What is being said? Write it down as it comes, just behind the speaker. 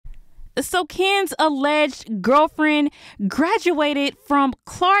So Ken's alleged girlfriend graduated from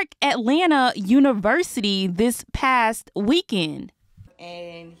Clark Atlanta University this past weekend.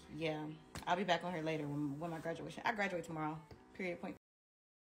 And yeah, I'll be back on here later when my graduation. I graduate tomorrow. Period. Point.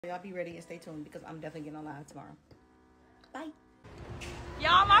 Y'all be ready and stay tuned because I'm definitely getting on live tomorrow. Bye.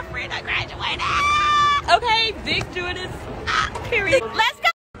 Y'all, my friend, I graduated. Okay, big Judas. Period. Let's go.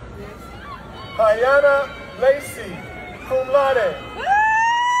 Laina Lacey, cum laude. Woo!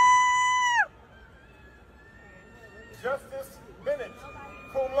 Justice Bennett,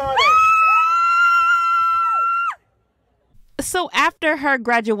 cum laude. So after her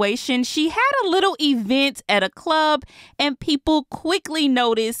graduation, she had a little event at a club, and people quickly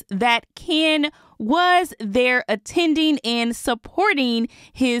noticed that Ken was there attending and supporting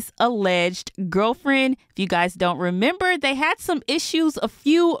his alleged girlfriend. If you guys don't remember, they had some issues a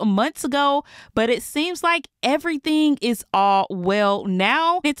few months ago, but it seems like everything is all well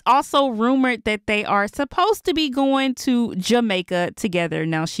now. It's also rumored that they are supposed to be going to Jamaica together.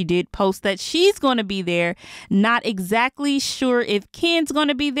 Now, she did post that she's going to be there. Not exactly sure if Ken's going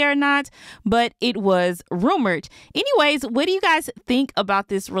to be there or not, but it was rumored. Anyways, what do you guys think about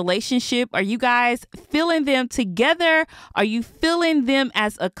this relationship? Are you guys feeling them together? Are you feeling them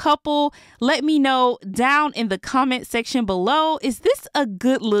as a couple? Let me know down in the comment section below. Is this a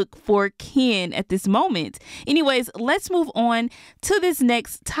good look for Ken at this moment? Anyways, let's move on to this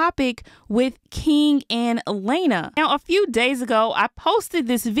next topic with King and Laina. Now, a few days ago, I posted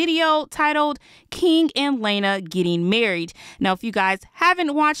this video titled King and Laina Getting Married. Now, if you guys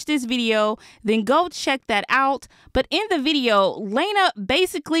haven't watched this video, then go check that out. But in the video, Laina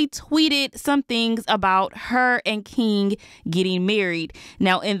basically tweeted some things about her and King getting married.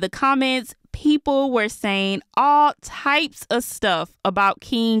 Now, in the comments, people were saying all types of stuff about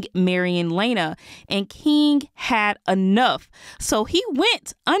King marrying Laina, and King had enough. So he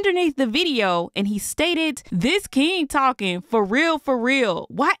went underneath the video and he stated, "This King talking for real, for real.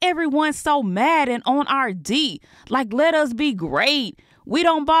 Why everyone so mad and on our D? Like, let us be great. We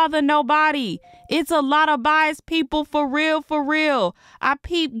don't bother nobody. It's a lot of biased people for real, for real. I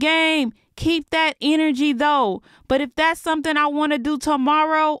peep game. Keep that energy though. But if that's something I want to do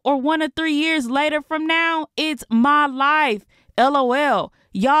tomorrow or 1 or 3 years later from now, it's my life. LOL.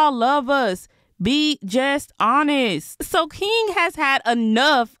 Y'all love us. Be just honest." So King has had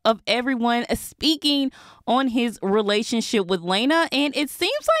enough of everyone speaking on his relationship with Laina, and it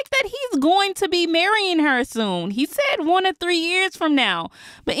seems like that he's going to be marrying her soon. He said 1 or 3 years from now.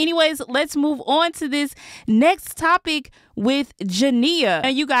 But anyways, let's move on to this next topic with Jania. Now,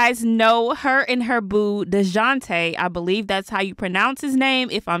 you guys know her and her boo, DeJounte. I believe that's how you pronounce his name.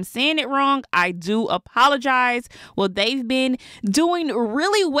 If I'm saying it wrong, I do apologize. Well, they've been doing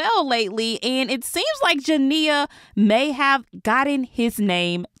really well lately, and it seems like Jania may have gotten his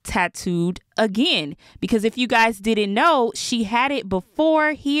name tattooed again, because if you guys didn't know, she had it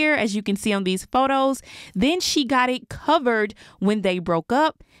before here, as you can see on these photos. Then she got it covered when they broke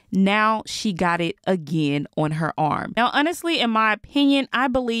up. Now she got it again on her arm. Now, honestly, in my opinion, I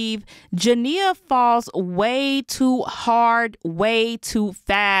believe Jania falls way too hard, way too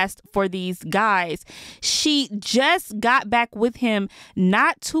fast for these guys. She just got back with him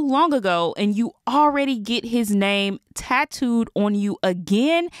not too long ago, and you already get his name tattooed on you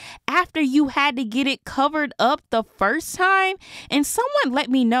again after you had to get it covered up the first time. And someone let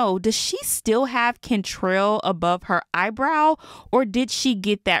me know, does she still have Cantrell above her eyebrow, or did she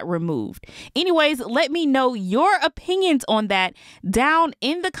get that removed? Anyways, let me know your opinions on that down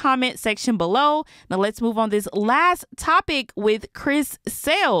in the comment section below. Now let's move on this last topic with Chris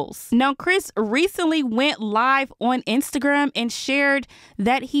Sales. Now, Chris recently went live on Instagram and shared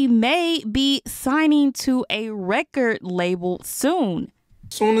that he may be signing to a record label soon.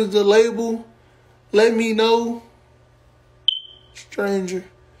 Soon as the label let me know, stranger.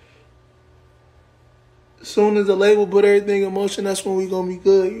 Soon as the label put everything in motion, that's when we gonna be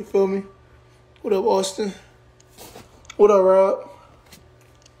good, you feel me? What up, Austin? What up, Rob?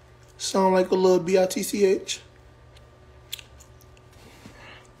 Sound like a little BITCH.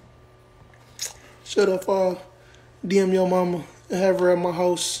 Shut up, I'll DM your mama and have her at my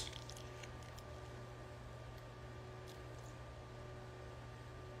house.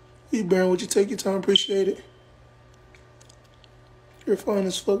 You bearing what you take your time, appreciate it. You're fine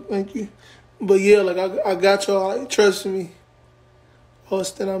as fuck, thank you. But yeah, like I got y'all, like, trust me.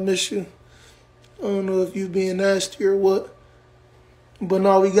 Austin, I miss you. I don't know if you being nasty or what. But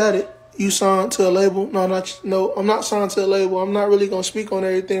no, we got it. You signed to a label. No, I'm not signed to a label. I'm not really gonna speak on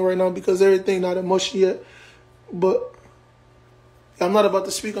everything right now because everything not in motion yet. But I'm not about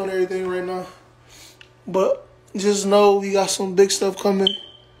to speak on everything right now. But just know we got some big stuff coming.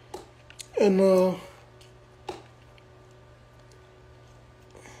 And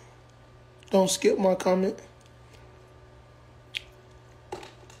don't skip my comment.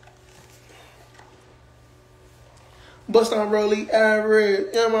 Bust on Rolly average.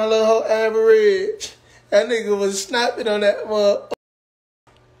 Yeah, my little hoe average. That nigga was snapping on that mug.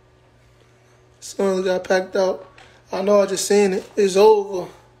 As soon as I got packed out, I know I just seen it. It's over.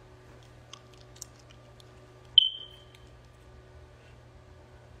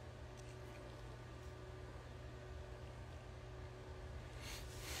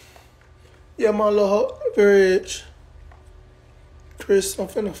 Yeah, my little hoe average. Chris, I'm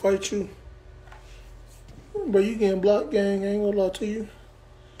finna fight you. Bro, you getting blocked, gang. I ain't gonna lie to you.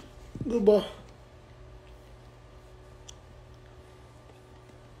 Goodbye.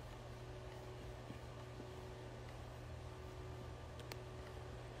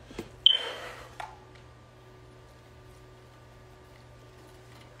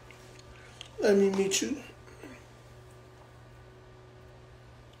 Let me meet you.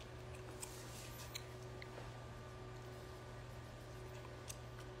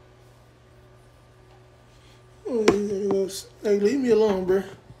 Hey, leave me alone, bro.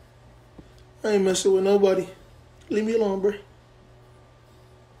 I ain't messing with nobody. Leave me alone, bro.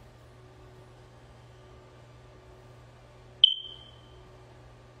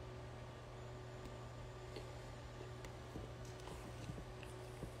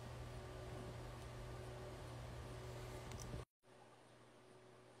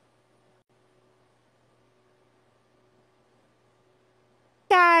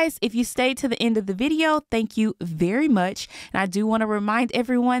 Guys, if you stayed to the end of the video, thank you very much. And I do want to remind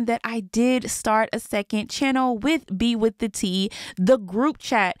everyone that I did start a second channel with Be With The Tea, the group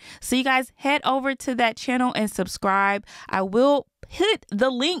chat. So you guys head over to that channel and subscribe. I will put the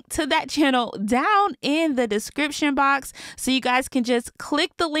link to that channel down in the description box so you guys can just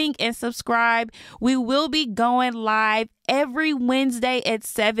click the link and subscribe. We will be going live every Wednesday at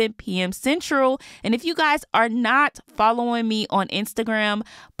 7 p.m. Central. And if you guys are not following me on Instagram,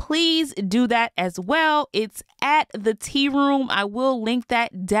 please do that as well. It's at the Tea Room. I will link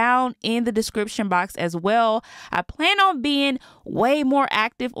that down in the description box as well. I plan on being way more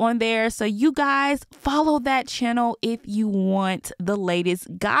active on there, so you guys follow that channel if you want the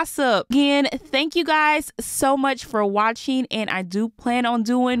latest gossip. Again, thank you guys so much for watching, and I do plan on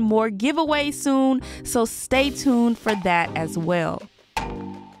doing more giveaways soon, so stay tuned for that as well.